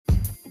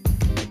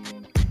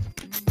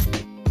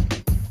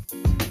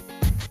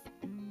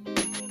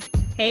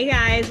Hey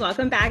guys,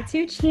 welcome back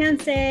to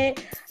Chance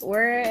It.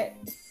 We're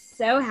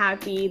so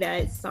happy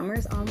that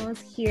summer's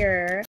almost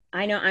here.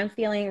 I know I'm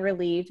feeling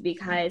relieved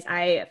because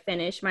I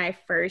finished my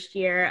first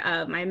year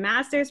of my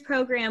master's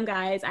program,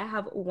 guys. I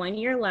have 1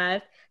 year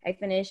left. I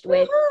finished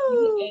with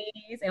Woohoo! 2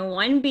 A's and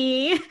 1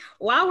 B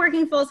while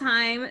working full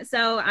time.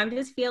 So I'm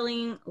just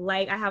feeling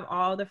like I have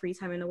all the free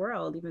time in the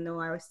world, even though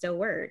I still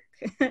work.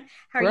 How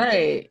are you doing?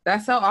 Right.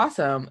 That's so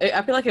awesome.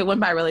 I feel like it went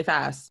by really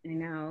fast. I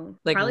know.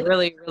 Like Probably,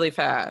 really, really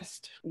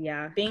fast.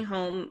 yeah, being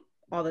home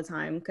all the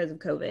time because of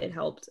COVID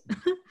helped.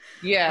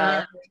 Yeah,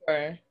 Uh, for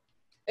sure.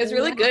 It's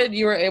really yeah. good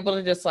you were able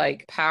to just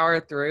like power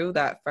through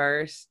that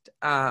first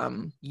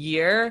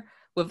year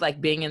with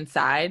like being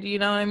inside, you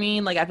know what I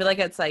mean? Like I feel like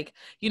it's like,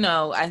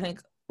 I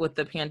think with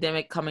the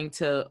pandemic coming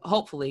to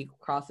hopefully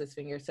cross his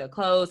fingers to a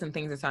close and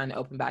things are starting to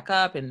open back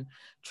up and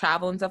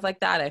travel and stuff like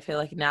that, I feel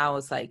like now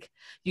it's like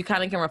you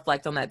kind of can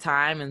reflect on that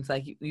time and it's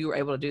like you were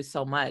able to do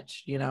so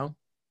much, you know?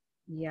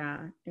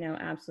 Yeah, no,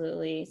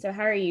 absolutely. So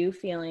how are you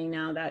feeling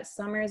now that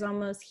summer is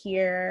almost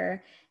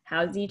here?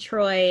 How's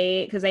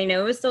Detroit? Because I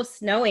know it was still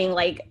snowing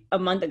like a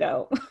month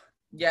ago.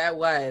 Yeah, it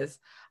was.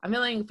 I'm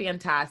feeling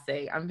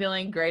fantastic. I'm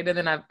feeling greater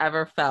than I've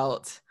ever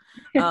felt.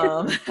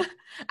 Um,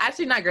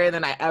 actually, not greater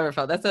than I ever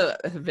felt. That's a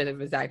bit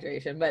of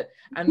exaggeration, but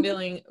I'm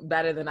feeling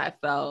better than I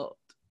felt,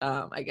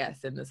 I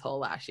guess, in this whole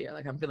last year.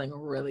 Like, I'm feeling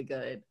really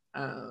good.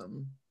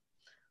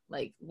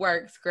 Like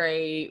work's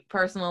great,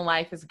 personal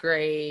life is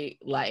great.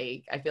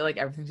 Like I feel like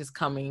everything's just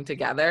coming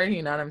together,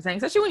 you know what I'm saying?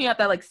 Especially when you have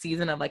that like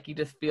season of like you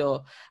just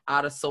feel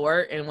out of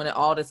sort, and when it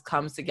all just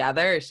comes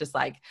together, it's just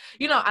like,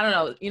 I don't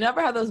know, you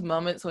never have those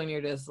moments when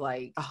you're just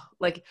like, oh,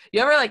 like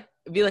you ever like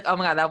be like, oh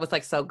my god, that was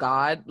like so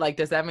God, like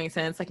does that make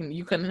sense? Like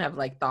you couldn't have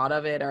like thought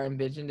of it or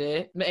envisioned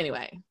it. But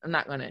anyway, I'm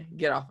not gonna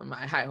get off of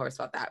my high horse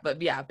about that,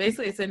 but yeah,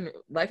 basically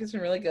life has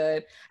been really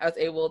good. I was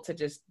able to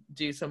just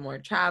do some more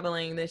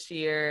traveling this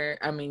year.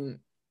 I mean,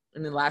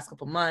 in the last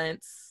couple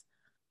months,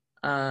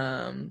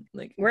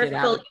 like We're get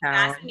out fully of town.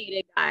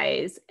 vaccinated,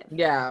 guys.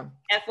 Yeah.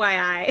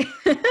 FYI.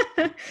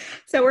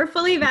 So we're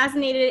fully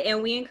vaccinated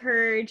and we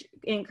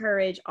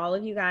encourage all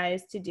of you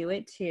guys to do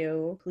it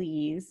too,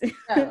 please.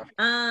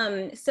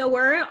 Yeah. So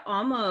we're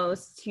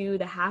almost to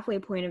the halfway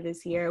point of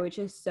this year, which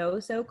is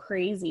so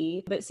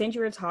crazy. But since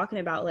you were talking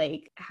about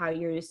like how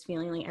you're just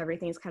feeling like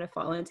everything's kind of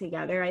falling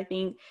together, I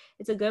think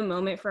it's a good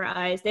moment for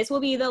us. This will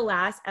be the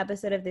last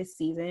episode of this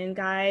season,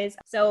 guys.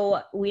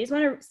 So we just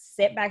want to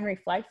sit back and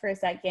reflect for a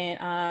second.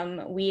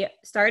 We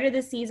started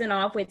the season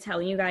off with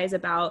telling you guys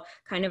about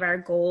kind of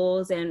our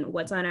goals and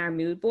what's on our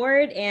mood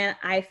board. And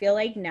I feel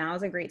like now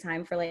is a great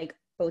time for like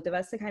both of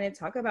us to kind of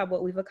talk about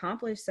what we've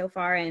accomplished so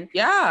far. And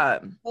Yeah.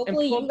 And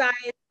hopefully you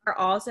guys are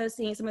also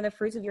seeing some of the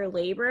fruits of your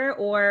labor,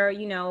 or,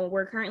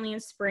 we're currently in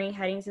spring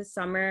heading to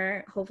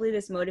summer. Hopefully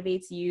this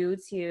motivates you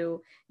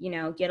to,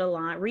 get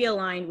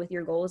realigned with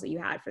your goals that you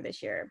had for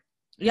this year.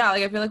 yeah,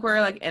 like I feel like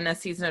we're like in a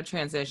season of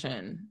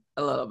transition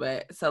a little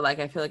bit. So like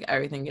I feel like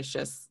everything is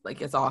just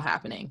like it's all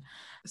happening.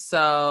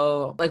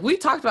 So like we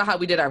talked about how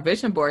we did our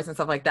vision boards and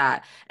stuff like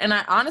that. And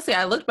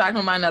I looked back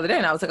on mine the other day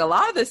and I was like, a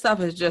lot of this stuff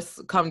has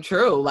just come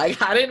true. Like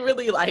I didn't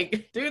really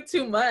like do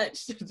too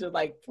much to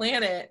like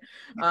plan it.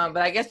 But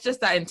I guess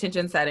just that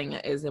intention setting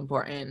is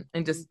important,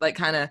 and just like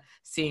kind of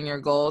seeing your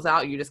goals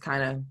out, you just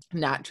kind of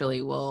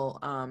naturally will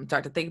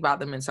start to think about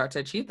them and start to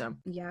achieve them.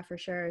 Yeah, for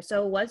sure.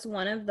 So what's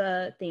one of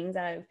the things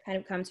that have kind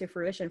of come to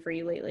fruition for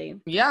you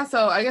lately? Yeah,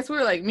 so I guess we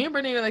were like, me and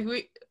Brittany were like,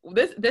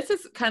 this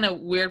is kind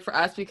of weird for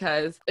us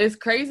because it's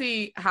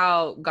crazy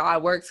how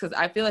God works, because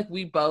I feel like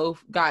we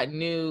both got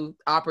new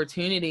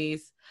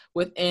opportunities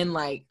within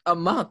like a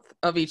month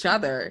of each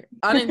other,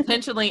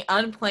 unintentionally,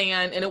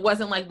 unplanned. And it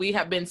wasn't like we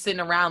have been sitting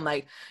around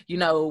like,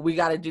 we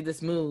got to do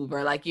this move,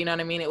 or like, you know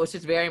what I mean? It was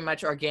just very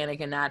much organic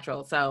and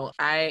natural. So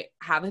I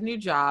have a new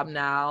job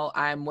now.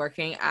 I'm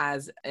working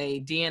as a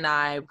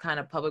D&I kind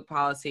of public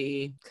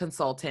policy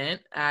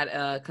consultant at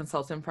a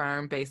consulting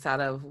firm based out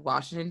of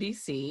Washington,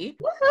 D.C.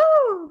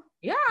 Woohoo!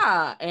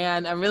 Yeah,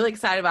 and I'm really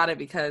excited about it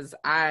because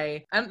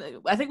I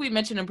think we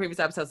mentioned in previous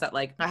episodes that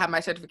like I have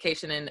my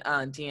certification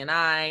in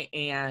D&I,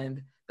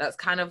 and that's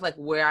kind of like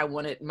where I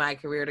wanted my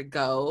career to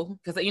go,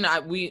 because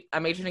I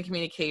majored in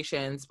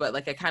communications, but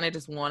like I kind of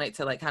just wanted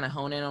to like kind of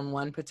hone in on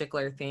one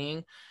particular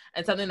thing.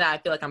 And something that I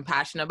feel like I'm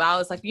passionate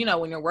about is like,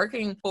 when you're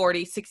working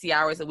 40, 60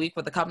 hours a week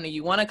with a company,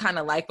 you want to kind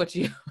of like what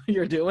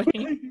you're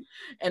doing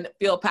and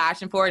feel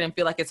passion for it and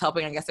feel like it's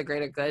helping, I guess, a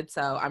greater good.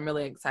 So I'm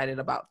really excited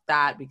about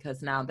that,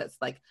 because now that's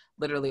like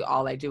literally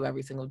all I do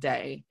every single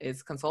day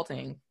is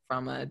consulting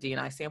from a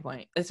D&I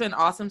standpoint. It's been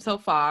awesome so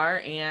far,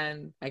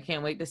 and I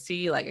can't wait to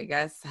see like, I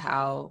guess,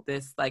 how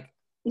this like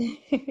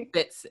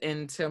fits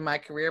into my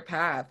career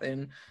path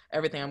and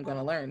everything I'm going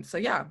to learn. So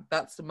yeah,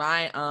 that's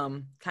my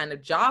kind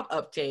of job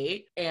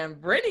update. And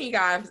Brittany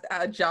got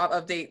a job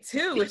update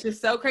too, which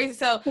is so crazy.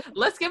 So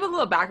let's give a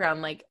little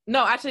background. Like,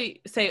 no,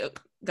 actually say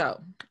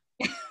go.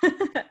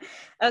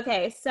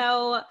 Okay,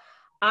 so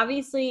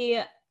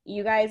obviously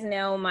you guys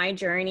know my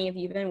journey if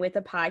you've been with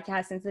the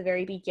podcast since the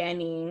very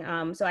beginning.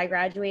 So I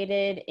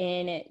graduated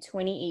in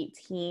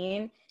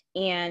 2018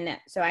 And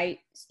so I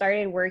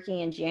started working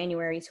in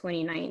January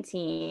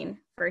 2019,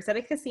 first at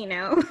a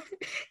casino.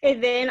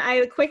 And then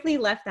I quickly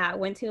left that,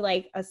 went to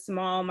like a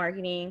small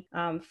marketing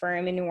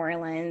firm in New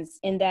Orleans.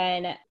 And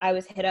then I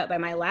was hit up by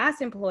my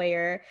last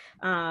employer,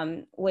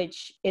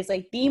 which is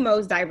like the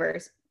most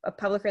diverse a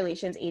public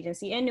relations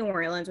agency in New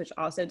Orleans, which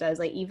also does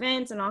like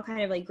events and all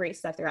kind of like great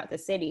stuff throughout the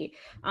city.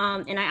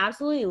 And I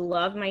absolutely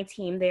loved my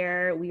team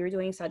there. We were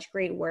doing such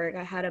great work.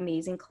 I had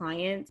amazing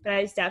clients, but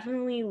I was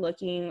definitely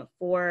looking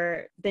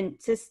for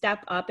to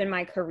step up in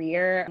my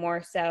career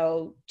more,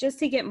 so just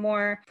to get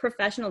more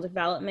professional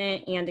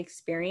development and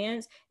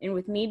experience. And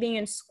with me being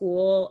in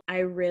school, I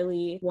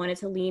really wanted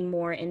to lean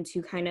more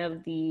into kind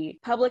of the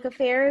public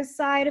affairs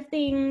side of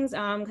things,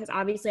 because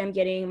obviously I'm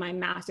getting my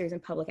master's in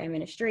public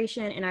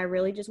administration, and I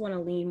really just want to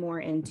lean more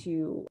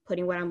into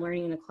putting what I'm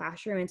learning in the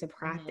classroom into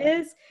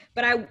practice.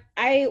 But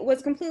I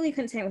was completely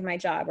content with my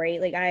job,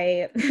 right? Like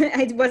I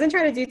wasn't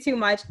trying to do too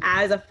much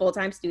as a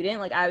full-time student.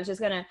 Like I was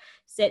just gonna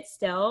sit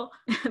still.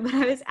 But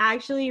I was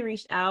actually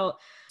reached out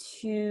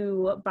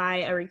to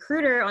by a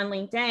recruiter on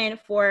LinkedIn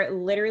for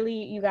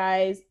literally, you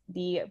guys,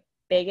 the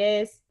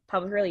biggest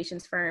public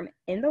relations firm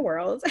in the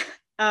world.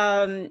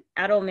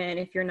 Edelman,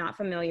 if you're not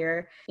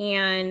familiar,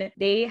 and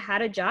they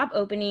had a job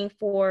opening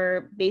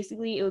for,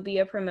 basically it would be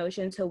a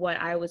promotion to what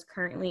I was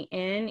currently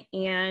in,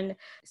 and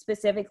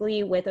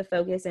specifically with a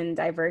focus in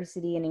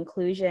diversity and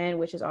inclusion,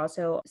 which is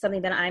also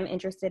something that I'm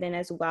interested in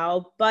as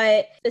well,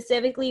 but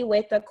specifically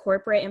with the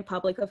corporate and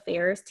public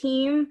affairs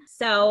team.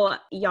 So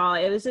y'all,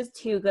 it was just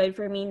too good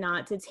for me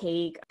not to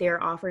take.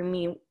 They're offering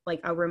me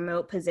like a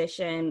remote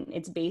position.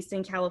 It's based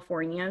in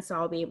California, so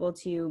I'll be able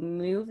to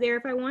move there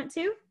if I want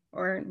to,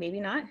 or maybe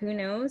not, who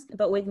knows?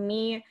 But with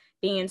me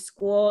being in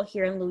school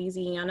here in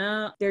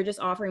Louisiana, they're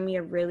just offering me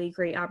a really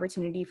great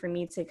opportunity for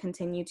me to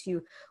continue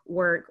to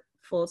work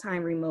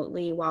full-time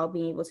remotely while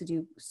being able to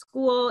do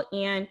school,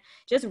 and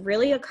just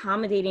really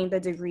accommodating the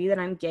degree that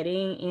I'm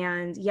getting.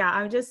 And yeah,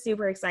 I'm just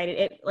super excited.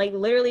 It like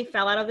literally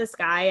fell out of the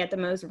sky at the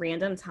most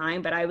random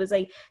time, but I was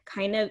like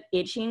kind of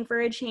itching for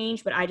a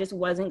change, but I just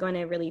wasn't going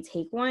to really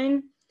take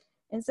one.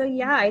 And so,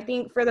 yeah, I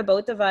think for the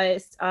both of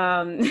us,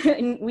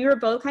 we were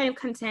both kind of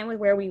content with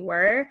where we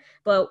were,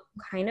 but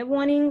kind of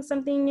wanting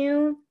something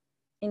new.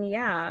 And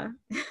yeah.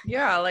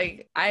 Yeah,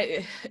 like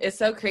it's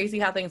so crazy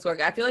how things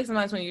work. I feel like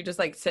sometimes when you just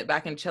like sit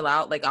back and chill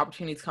out, like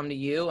opportunities come to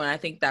you. And I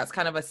think that's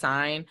kind of a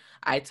sign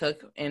I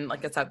took in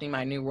like accepting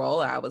my new role.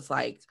 I was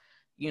like,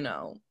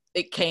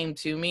 it came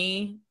to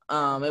me.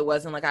 It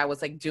wasn't like I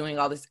was like doing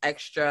all this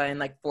extra and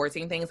like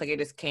forcing things. Like it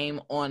just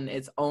came on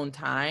its own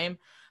time.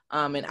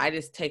 And I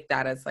just take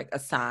that as like a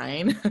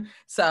sign.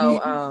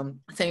 So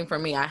same for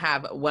me. I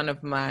have one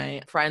of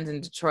my friends in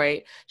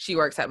Detroit. She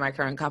works at my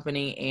current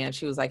company, and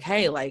she was like,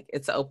 hey, like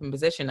it's an open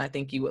position. I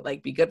think you would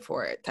like be good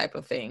for it, type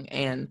of thing.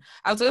 And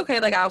I was like, okay,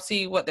 like I'll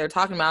see what they're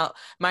talking about.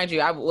 Mind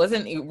you, I was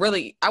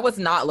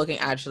not looking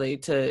actually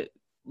to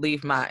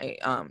leave my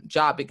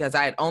job, because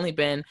I had only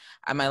been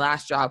at my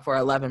last job for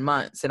 11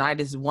 months, and I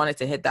just wanted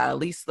to hit that at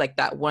least like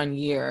that 1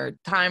 year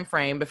time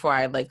frame before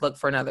I like look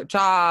for another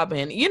job.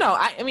 And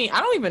I mean,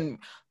 I don't even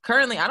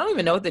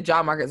know what the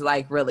job market is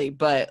like really,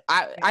 but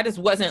I just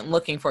wasn't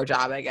looking for a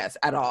job, I guess,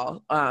 at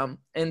all.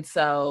 And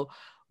so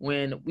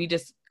when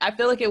I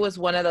feel like it was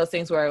one of those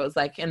things where it was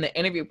like in the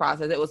interview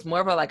process, it was more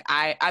of a like,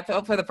 I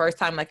felt for the first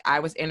time like I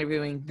was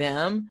interviewing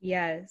them.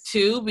 Yes.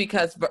 Too,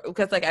 because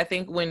like I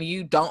think when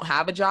you don't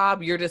have a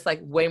job, you're just like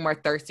way more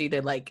thirsty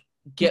to like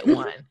get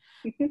one.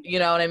 You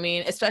know what I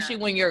mean? Especially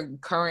when your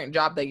current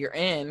job that you're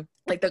in,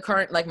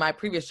 like my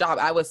previous job,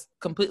 I was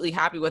completely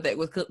happy with it. It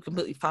was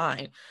completely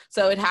fine.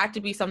 So it had to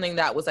be something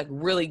that was like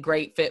really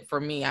great fit for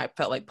me. I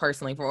felt like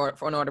personally for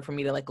in order for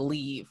me to like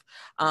leave.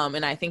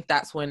 And I think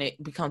that's when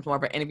it becomes more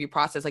of an interview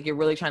process. Like you're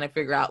really trying to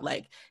figure out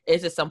like,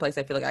 is this someplace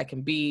I feel like I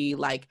can be,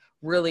 like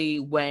really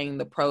weighing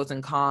the pros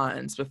and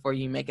cons before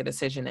you make a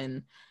decision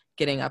and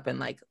getting up and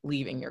like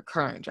leaving your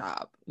current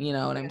job. You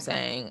know what I'm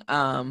saying?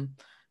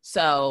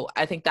 So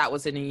I think that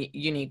was a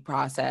unique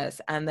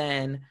process. And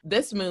then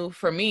this move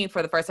for me,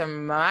 for the first time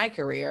in my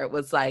career,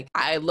 was like,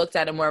 I looked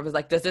at it more of as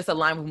like, does this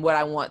align with what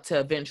I want to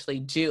eventually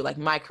do? Like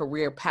my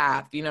career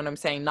path, you know what I'm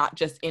saying? Not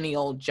just any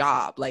old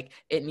job. Like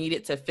it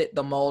needed to fit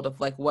the mold of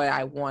like what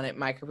I wanted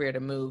my career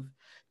to move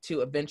to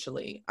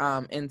eventually.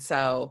 And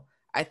so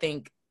I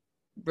think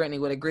Brittany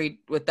would agree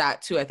with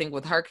that too. I think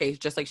with her case,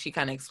 just like she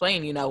kind of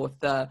explained,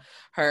 with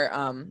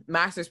her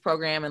master's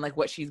program and like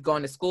what she's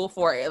going to school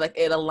for, it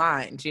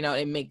aligns,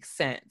 it makes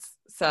sense.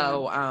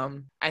 So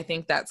I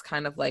think that's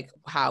kind of like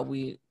at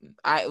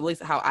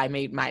least how I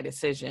made my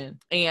decision.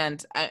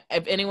 And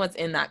if anyone's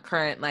in that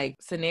current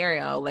like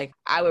scenario, like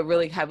I would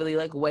really heavily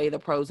like weigh the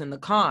pros and the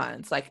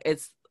cons. Like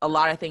it's a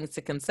lot of things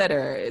to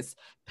consider. Is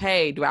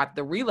pay, do I have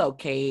to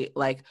relocate?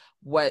 Like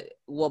what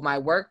will my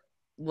work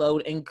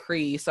load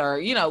increase, or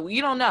you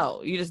don't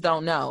know, you just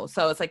don't know.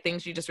 So it's like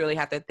things you just really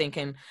have to think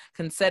and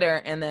consider.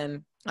 And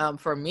then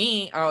for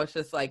me, it's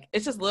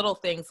just little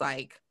things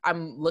like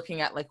I'm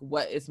looking at like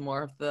what is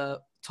more of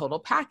the total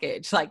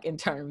package, like in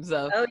terms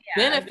of Oh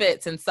yeah.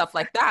 benefits and stuff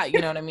like that. You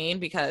know what I mean?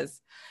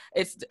 Because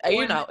it's,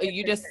 you know,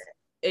 100%.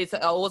 it's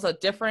always a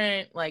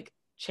different like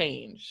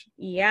change.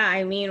 Yeah,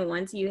 I mean,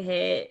 once you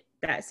hit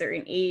that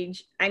certain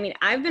age, I mean,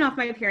 I've been off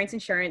my parents'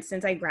 insurance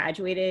since I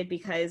graduated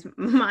because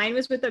mine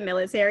was with the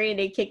military and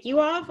they kick you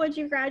off once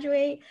you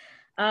graduate.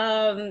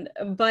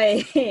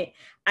 But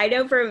I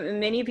know for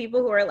many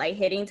people who are like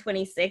hitting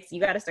 26, you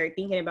got to start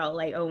thinking about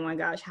like, oh my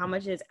gosh, how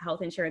much is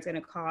health insurance going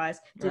to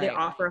cost? Do they Right.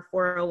 offer a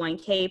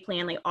 401k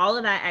plan? Like all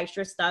of that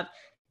extra stuff,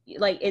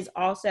 like is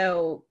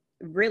also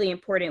really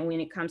important when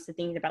it comes to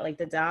thinking about like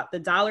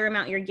the dollar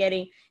amount you're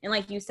getting. And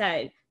like you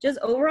said, just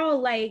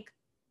overall like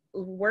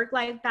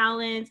work-life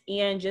balance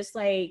and just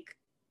like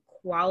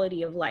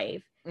quality of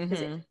life.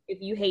 Because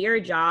if you hate your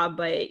job,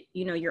 but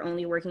you know, you're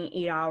only working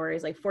 8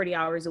 hours, like 40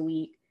 hours a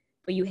week,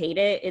 but you hate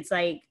it, it's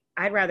like,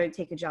 I'd rather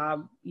take a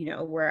job, you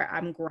know, where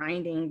I'm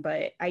grinding,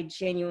 but I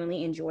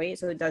genuinely enjoy it.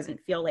 So it doesn't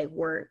feel like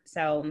work.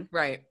 So,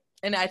 right.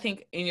 And I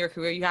think in your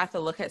career, you have to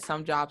look at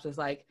some jobs as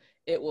like,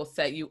 it will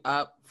set you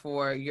up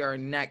for your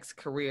next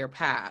career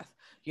path.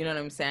 You know what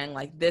I'm saying?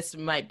 Like this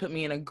might put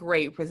me in a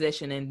great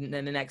position in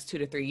the next 2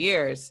 to 3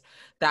 years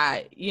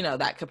that, you know,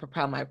 that could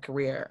propel my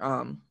career.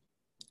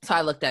 So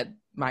I looked at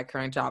my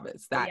current job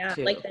as that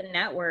too. like the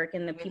network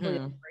and the people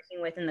you're working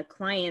with and the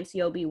clients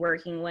you'll be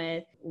working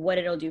with, what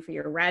it'll do for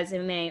your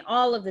resume,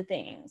 all of the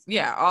things.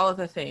 Yeah, all of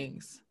the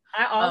things.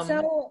 I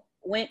also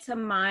went to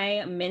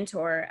my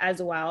mentor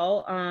as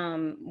well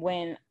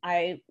when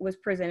I was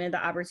presented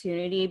the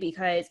opportunity,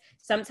 because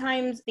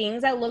sometimes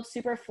things that look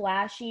super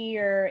flashy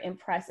or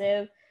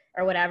impressive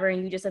or whatever,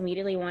 and you just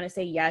immediately want to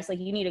say yes, like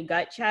you need a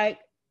gut check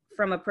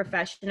from a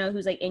professional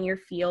who's like in your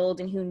field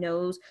and who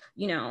knows,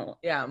 you know,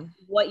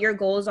 what your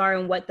goals are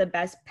and what the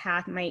best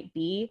path might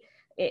be.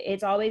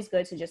 It's always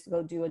good to just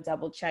go do a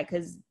double check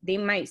because they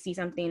might see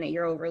something that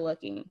you're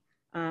overlooking.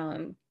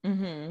 And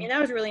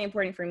that was really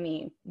important for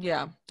me.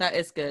 Yeah, that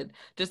is good.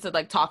 Just to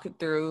like talk it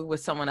through with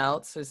someone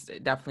else is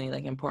definitely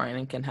like important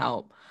and can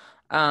help.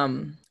 I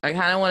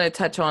kind of want to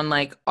touch on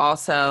like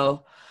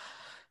also,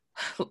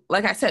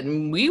 like I said,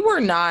 we were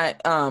not,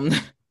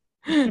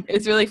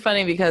 it's really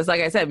funny because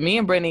like I said, me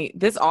and Brittany,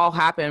 this all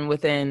happened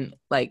within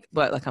like,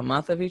 what, like a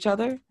month of each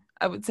other,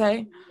 I would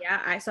say.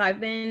 Yeah, so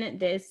I've been,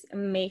 this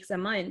makes a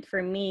month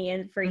for me,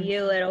 and for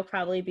you, it'll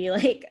probably be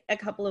like a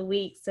couple of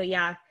weeks. So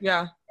yeah.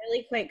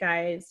 Really quick,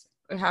 guys.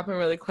 It happened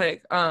really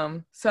quick.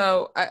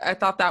 So I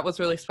thought that was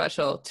really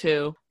special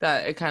too,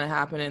 that it kind of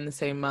happened in the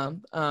same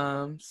month.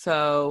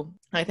 So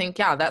I think,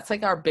 yeah, that's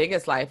like our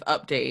biggest life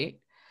update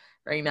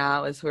right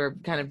now is we're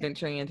kind of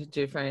venturing into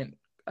different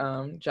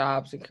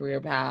jobs and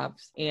career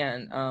paths.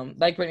 And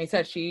like Brittany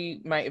said,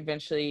 she might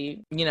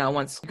eventually, you know,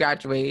 once she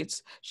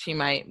graduates, she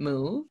might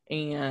move,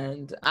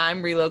 and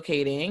I'm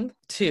relocating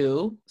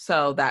too.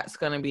 So that's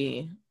going to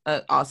be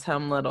an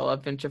awesome little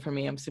adventure for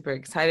me. I'm super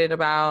excited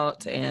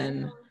about,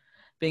 and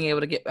being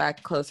able to get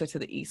back closer to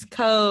the East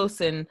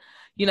Coast. And,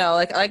 you know,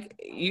 like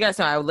you guys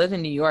know, I live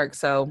in New York.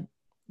 So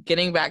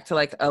getting back to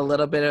like a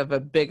little bit of a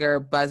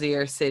bigger,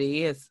 buzzier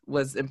city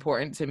was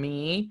important to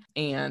me.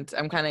 And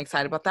I'm kind of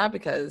excited about that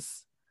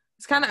because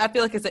it's kind of, I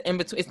feel like it's an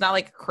in-between. It's not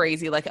like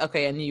crazy, like,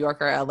 okay, in New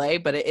York or LA,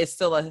 but it is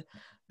still a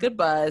good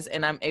buzz.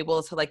 And I'm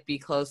able to like be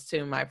close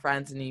to my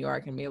friends in New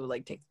York and be able to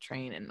like take the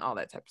train and all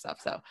that type of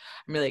stuff. So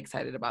I'm really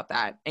excited about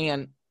that.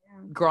 And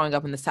growing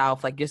up in the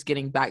South, like just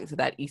getting back to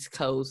that East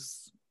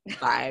Coast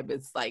vibe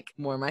is like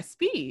more my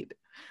speed.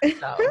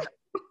 So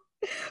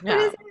What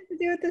does it have to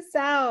do with the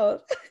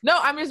South? No,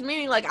 I'm just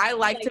meaning like I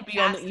like to be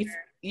faster on the East.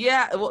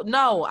 Yeah, well,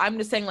 no, I'm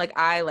just saying like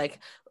I like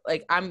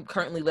I'm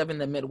currently living in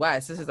the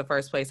Midwest. This is the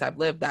first place I've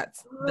lived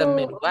that's the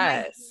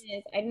Midwest.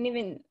 I didn't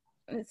even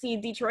see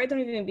Detroit. Don't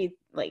even be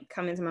like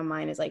come into my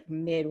mind as like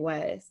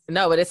Midwest.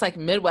 No, but it's like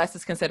Midwest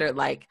is considered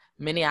like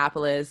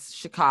Minneapolis,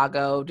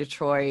 Chicago,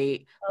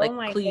 Detroit,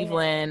 like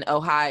Cleveland,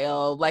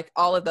 Ohio, like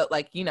all of the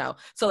like, you know.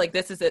 So like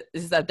this is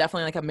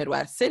definitely like a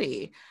Midwest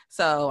city.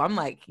 So I'm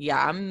like,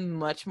 yeah, I'm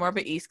much more of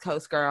an East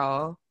Coast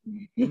girl,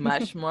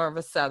 much more of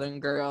a Southern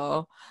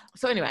girl.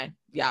 So anyway,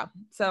 yeah.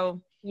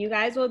 So you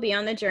guys will be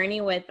on the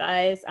journey with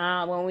us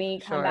when we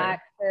come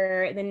back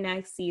for the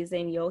next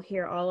season. You'll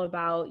hear all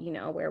about, you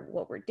know,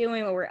 what we're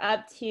doing, what we're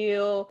up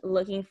to.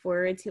 Looking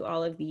forward to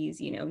all of these,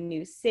 you know,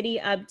 new city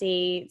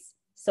updates,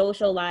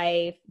 social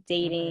life,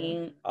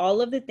 dating,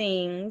 all of the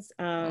things.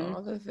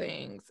 All the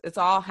things. It's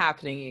all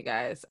happening, you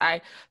guys.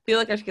 I feel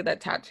like I should get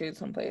that tattooed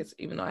someplace,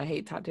 even though I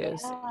hate tattoos.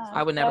 Yeah,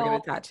 I would never get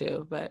a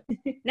tattoo, but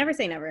never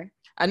say never.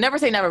 I never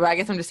say never, but I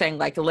guess I'm just saying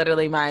like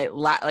literally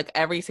like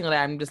every single day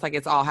I'm just like,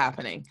 it's all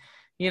happening.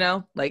 You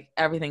know, like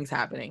everything's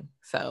happening.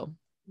 So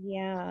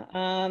yeah.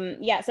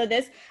 So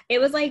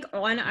it was like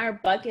on our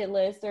bucket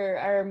list or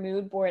our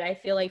mood board, I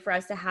feel like, for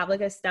us to have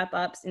like a step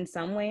ups in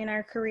some way in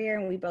our career,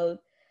 and we both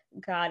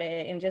got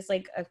it, and just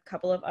like a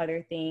couple of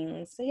other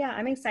things. So yeah,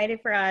 I'm excited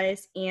for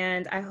us,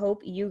 and I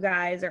hope you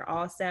guys are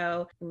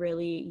also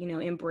really, you know,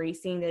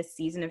 embracing this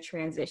season of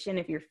transition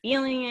if you're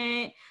feeling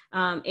it.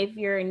 If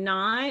you're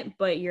not,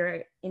 but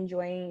you're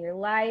enjoying your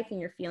life and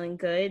you're feeling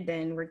good,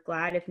 then we're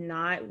glad. If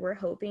not, we're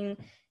hoping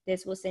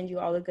this will send you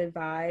all the good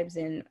vibes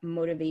and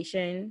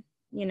motivation,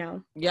 you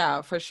know.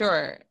 Yeah, for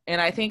sure.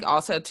 And I think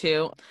also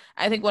too,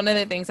 I think one of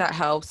the things that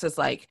helps is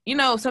like, you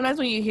know, sometimes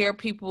when you hear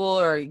people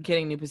are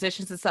getting new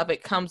positions and stuff,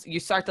 you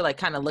start to like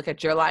kind of look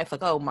at your life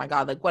like, oh my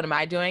God, like what am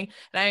I doing?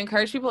 And I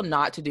encourage people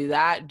not to do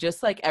that.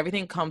 Just like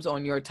everything comes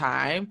on your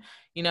time.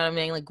 You know what I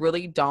mean? Like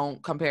really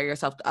don't compare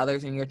yourself to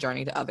others in your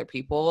journey to other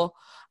people.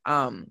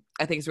 I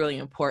think it's really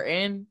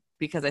important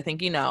because I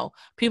think, you know,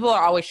 people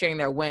are always sharing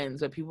their wins,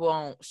 but people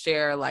won't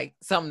share like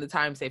some of the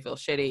times they feel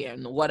shitty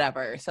and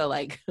whatever. So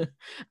like,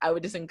 I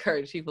would just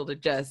encourage people to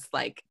just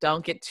like,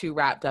 don't get too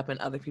wrapped up in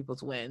other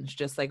people's wins.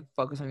 Just like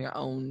focus on your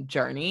own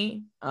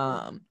journey.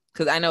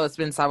 Because I know it's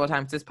been several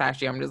times this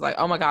past year. I'm just like,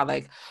 oh my God,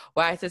 like,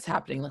 why is this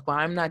happening? Like,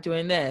 why I'm not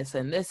doing this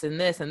and this and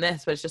this and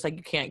this. But it's just like,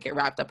 you can't get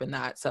wrapped up in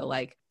that. So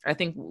like, I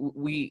think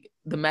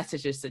the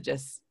message is to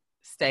just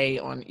stay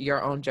on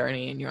your own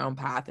journey and your own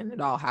path, and it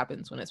all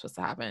happens when it's supposed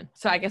to happen.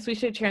 So I guess we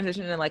should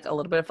transition to like a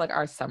little bit of like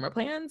our summer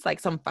plans, like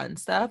some fun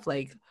stuff.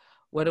 Like,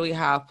 what do we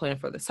have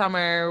planned for the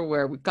summer?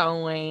 Where are we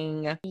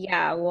going?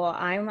 Yeah, well,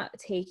 I'm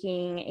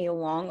taking a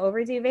long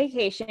overdue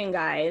vacation,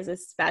 guys,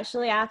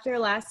 especially after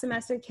last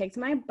semester kicked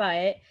my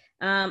butt.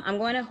 I'm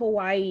going to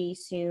Hawaii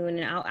soon,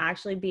 and I'll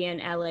actually be in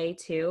LA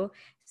too.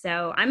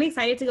 So I'm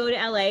excited to go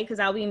to LA because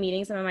I'll be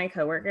meeting some of my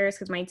coworkers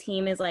because my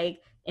team is like,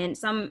 and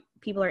some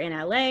people are in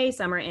LA,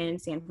 some are in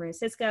San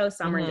Francisco,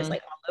 some are just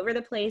like all over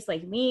the place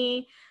like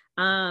me.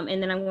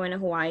 And then I'm going to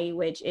Hawaii,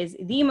 which is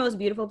the most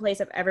beautiful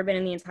place I've ever been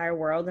in the entire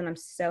world. And I'm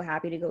so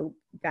happy to go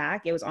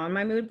back. It was on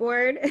my mood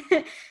board.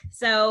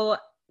 So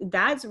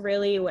that's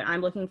really what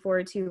I'm looking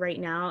forward to right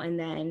now. And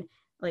then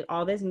like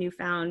all this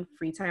newfound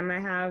free time I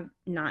have,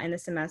 not in the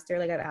semester,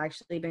 like I've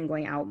actually been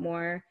going out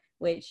more,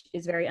 which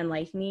is very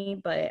unlike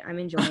me, but I'm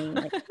enjoying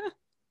like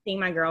seeing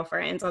my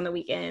girlfriends on the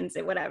weekends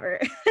and whatever.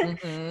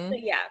 So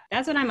yeah,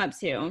 that's what I'm up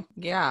to.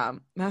 Yeah,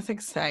 that's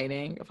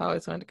exciting. I've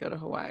always wanted to go to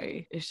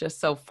Hawaii. It's just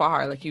so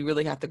far. Like you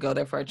really have to go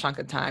there for a chunk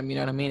of time. You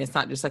know what I mean? It's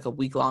not just like a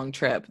week-long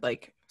trip,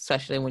 like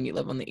especially when you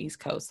live on the East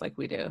Coast like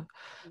we do.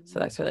 So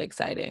that's really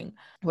exciting.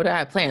 What do I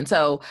have planned?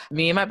 So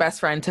me and my best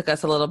friend took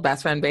us a little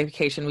best friend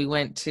vacation. We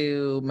went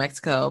to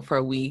Mexico for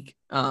a week.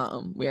 We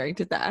already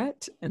did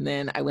that. And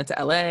then I went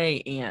to LA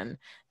and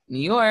New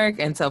York.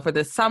 And so for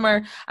this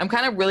summer, I'm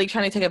kind of really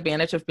trying to take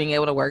advantage of being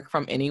able to work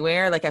from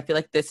anywhere. Like, I feel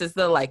like this is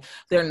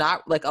they're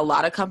not like a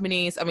lot of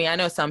companies. I mean, I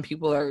know some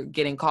people are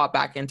getting called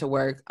back into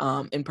work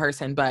in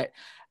person, but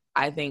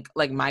I think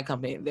like my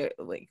company, they're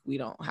like, we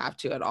don't have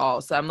to at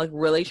all. So I'm like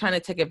really trying to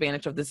take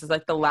advantage of this is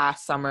like the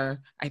last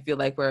summer, I feel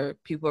like, where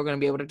people are going to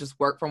be able to just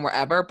work from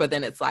wherever, but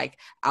then it's like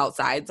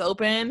outside's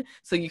open.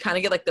 So you kind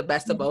of get like the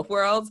best of both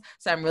worlds.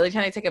 So I'm really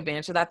trying to take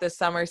advantage of that this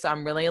summer. So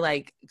I'm really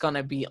like going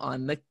to be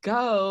on the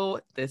go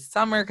this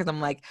summer. Cause I'm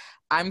like,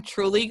 I'm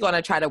truly going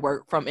to try to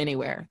work from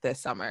anywhere this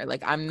summer.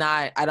 Like I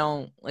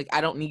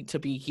don't need to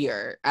be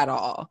here at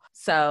all.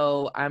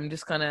 So I'm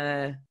just going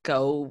to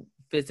go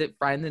visit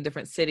friends in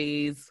different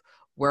cities,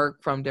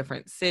 work from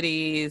different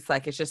cities.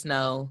 Like it's just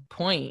no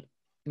point,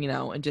 you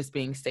know, in just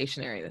being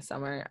stationary this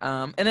summer.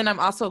 And then I'm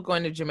also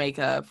going to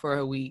Jamaica for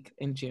a week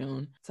in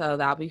June. So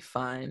that'll be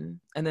fun.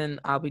 And then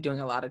I'll be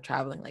doing a lot of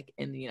traveling like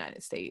in the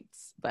United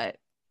States, but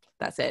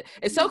that's it.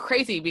 It's so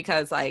crazy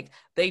because like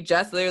they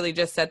just literally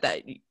just said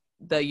that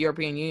the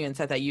European Union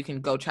said that you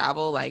can go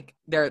travel, like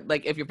they're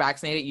like, if you're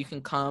vaccinated, you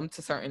can come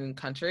to certain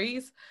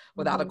countries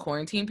without a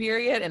quarantine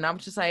period. And I'm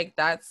just like,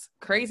 that's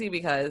crazy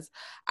because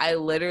I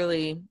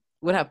literally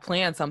would have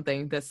planned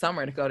something this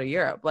summer to go to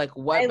Europe. Like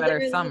what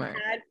better summer?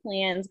 I had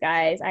plans,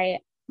 guys.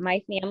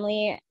 My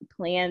family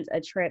planned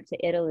a trip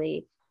to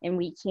Italy and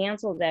we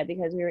canceled that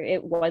because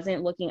it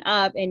wasn't looking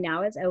up and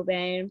now it's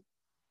open,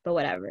 but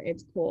whatever,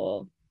 it's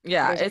cool.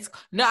 Yeah,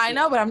 I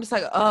know, but I'm just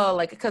like, oh,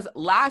 like, because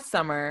last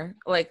summer,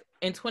 like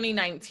in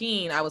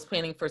 2019, I was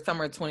planning for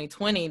summer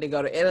 2020 to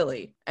go to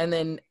Italy. And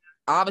then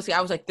obviously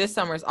I was like, this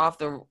summer's off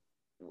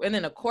and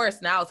then of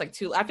course now it's like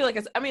I feel like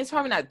it's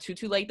probably not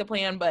too late to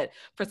plan, but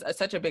for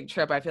such a big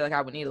trip, I feel like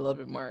I would need a little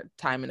bit more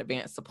time in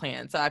advance to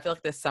plan. So I feel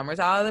like this summer's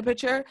out of the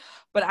picture,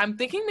 but I'm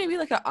thinking maybe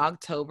like an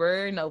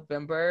October,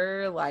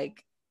 November,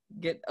 like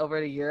get over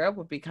to Europe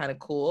would be kind of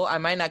cool. I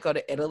might not go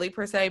to Italy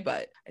per se,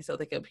 but I still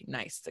think it would be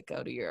nice to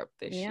go to Europe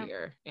this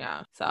year.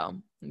 Yeah. So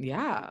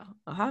yeah,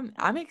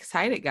 I'm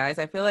excited, guys.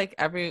 I feel like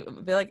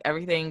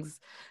everything's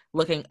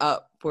looking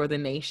up for the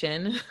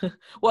nation.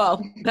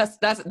 Well, that's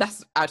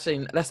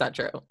actually not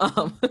true.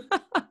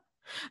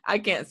 I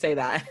can't say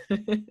that.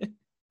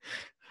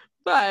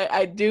 But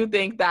I do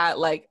think that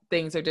like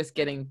things are just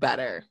getting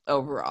better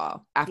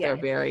overall after a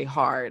very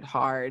hard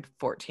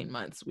 14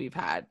 months we've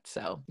had.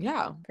 So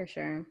yeah. For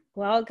sure.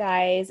 Well,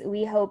 guys,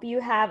 we hope you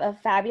have a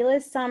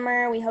fabulous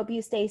summer. We hope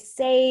you stay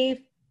safe,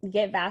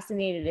 get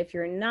vaccinated if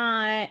you're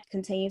not,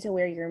 continue to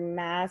wear your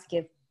mask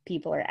if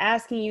people are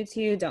asking you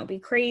to, don't be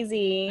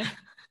crazy.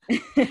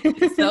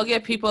 Still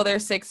get people their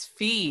 6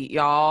 feet,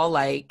 y'all.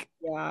 Like,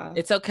 yeah,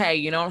 it's okay.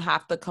 You don't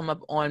have to come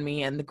up on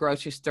me in the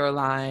grocery store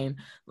line.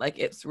 Like,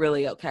 it's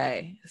really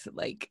okay. It's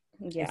like,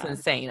 Yeah. It's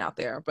insane out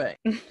there. But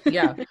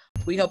yeah,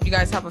 we hope you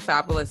guys have a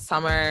fabulous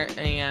summer,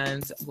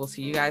 and we'll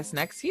see you guys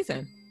next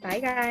season. Bye,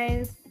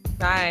 guys.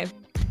 Bye.